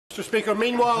Mr Speaker,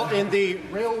 meanwhile, in the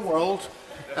real world,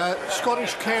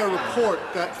 Scottish Care report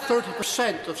that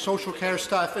 30% of social care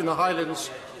staff in the Highlands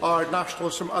are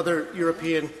nationals from other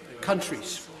European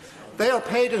countries. They are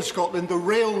paid in Scotland the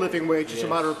real living wage as a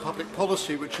matter of public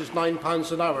policy, which is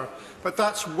 £9 an hour, but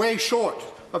that's way short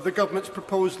of the Government's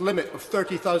proposed limit of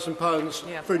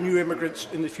 £30,000 for new immigrants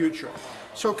in the future.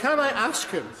 So can I ask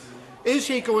him, is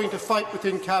he going to fight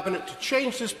within Cabinet to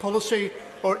change this policy,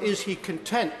 or is he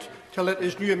content to let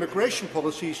his new immigration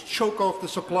policies choke off the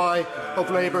supply of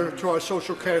labour to our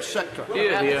social care sector?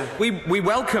 We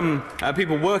welcome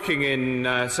people working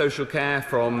in social care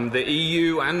from the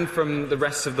EU and from the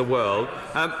rest of the world,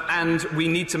 and we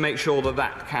need to make sure that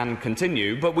that can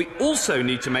continue, but we also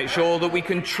need to make sure that we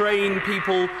can train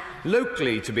people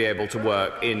locally to be able to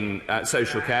work in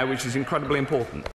social care, which is incredibly important.